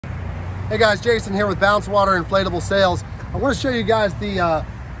Hey guys, Jason here with Bounce Water Inflatable Sails. I want to show you guys the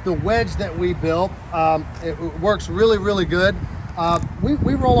wedge that we built. It works really good.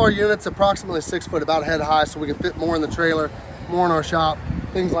 We roll our units approximately 6 foot, about head high, so we can fit more in the trailer, more in our shop,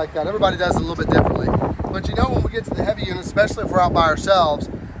 things like that. Everybody does it a little bit differently. But you know, when we get to the heavy units, especially if we're out by ourselves,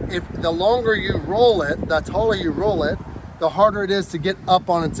 if the longer you roll it, the taller you roll it, the harder it is to get up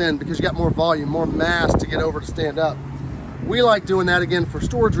on its end because you got more volume, more mass to get over to stand up. We like doing that again for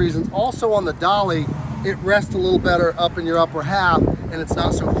storage reasons. Also on the dolly, it rests a little better up in your upper half, and it's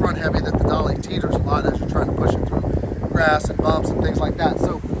not so front heavy that the dolly teeters a lot as you're trying to push it through grass and bumps and things like that.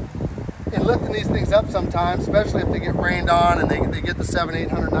 So in lifting these things up sometimes, especially if they get rained on and they get the 700,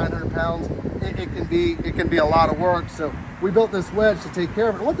 800, 900 pounds, it can be a lot of work. So we built this wedge to take care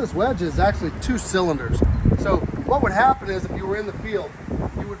of it. And what this wedge is actually 2 cylinders. So what would happen is if you were in the field,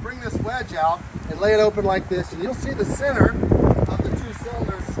 you would bring this wedge out and lay it open like this, and you'll see the center of the 2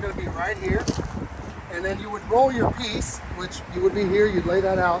 cylinders is going to be right here. And then you would roll your piece, which you would be here, you'd lay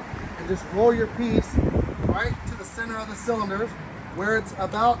that out, and just roll your piece right to the center of the cylinders where it's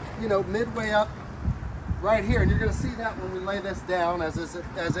about, you know, midway up right here. And you're going to see that when we lay this down as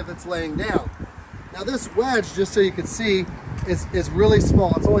if it's laying down. Now this wedge, just so you can see, is really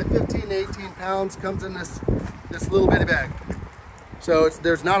small. It's only 15 to 18 pounds, comes in this little bitty bag. So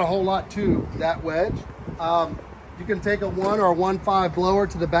there's not a whole lot to that wedge. You can take a 1 or a 1.5 blower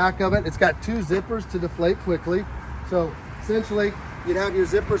to the back of it. It's got 2 zippers to deflate quickly. So essentially, you'd have your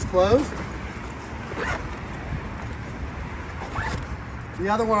zippers closed. The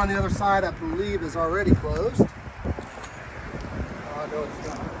other one on the other side, I believe, is already closed. No, it's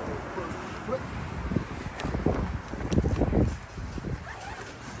not.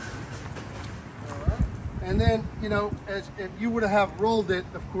 And then, you know, if you would have rolled it,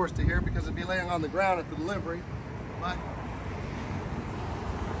 of course, to here, because it'd be laying on the ground at the delivery. But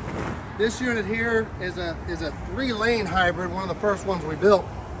this unit here is a 3-lane hybrid, one of the first ones we built.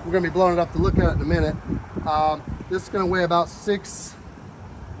 We're going to be blowing it up to look at it in a minute. This is going to weigh about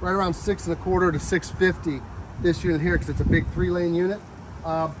right around 6 1/4 to 650. This unit here, because it's a big 3-lane unit.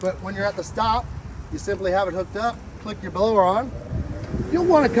 But when you're at the stop, you simply have it hooked up, click your blower on. You'll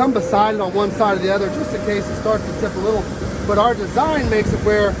want to come beside it on one side or the other just in case it starts to tip a little. But our design makes it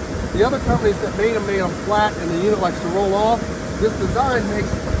where the other companies that made them flat and the unit likes to roll off. This design makes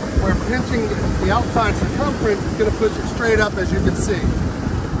it where pinching the outside circumference is going to push it straight up, as you can see.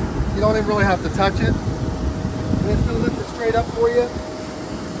 You don't even really have to touch it. And it's going to lift it straight up for you.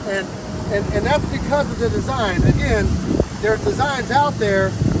 And that's because of the design. Again, there's designs out there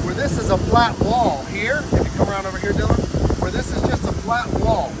where this is a flat wall. Here, if you come around over here, Dylan, where this is just a flat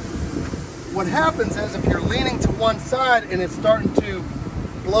wall. What happens is if you're leaning to one side and it's starting to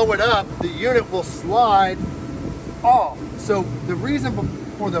blow it up, the unit will slide off. So the reason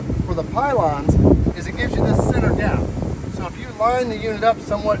for the pylons is it gives you this center gap. So if you line the unit up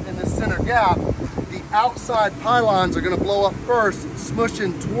somewhat in this center gap, the outside pylons are going to blow up first,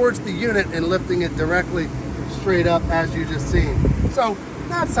 smushing towards the unit and lifting it directly straight up, as you just seen. So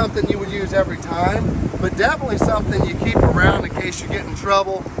not something you would use every time, but definitely something you keep around in case you get in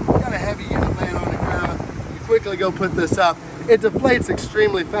trouble. You got a heavy unit laying on the ground, you quickly go put this up. It deflates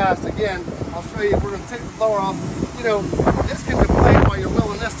extremely fast. Again, I'll show you, we're going to take the blower off. You know, this can deflate while you're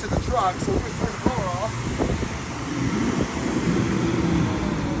wheeling this to the truck, so we're going to turn the blower off.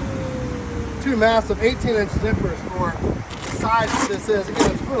 2 massive 18-inch zippers for the size that this is.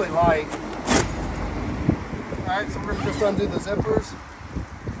 Again, it's really light. All right, so we're going to just undo the zippers.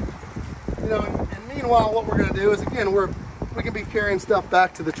 You know, and meanwhile, what we're going to do is, again, we can be carrying stuff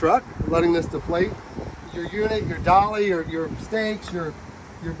back to the truck, letting this deflate. Your unit, your dolly, your stakes, your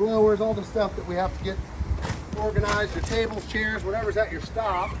blowers, all the stuff that we have to get organized, your tables, chairs, whatever's at your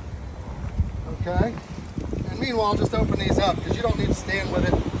stop. Okay? And meanwhile, just open these up because you don't need to stand with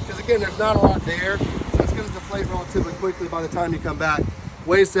it. Because again, there's not a lot there, so it's going to deflate relatively quickly by the time you come back.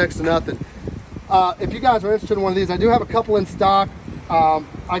 Weighs next to nothing. If you guys are interested in one of these, I do have a couple in stock.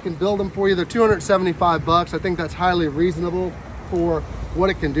 I can build them for you. They're $275. I think that's highly reasonable for what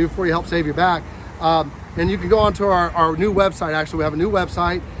it can do for you, help save your back. And you can go onto our new website. Actually, we have a new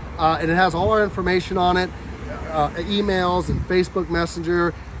website, and it has all our information on it, emails and Facebook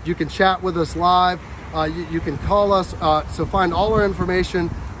Messenger. You can chat with us live. You can call us. So find all our information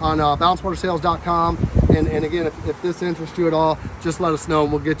on bouncewatersales.com. And again, if this interests you at all, just let us know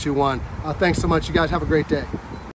and we'll get you one. Thanks so much, you guys. Have a great day.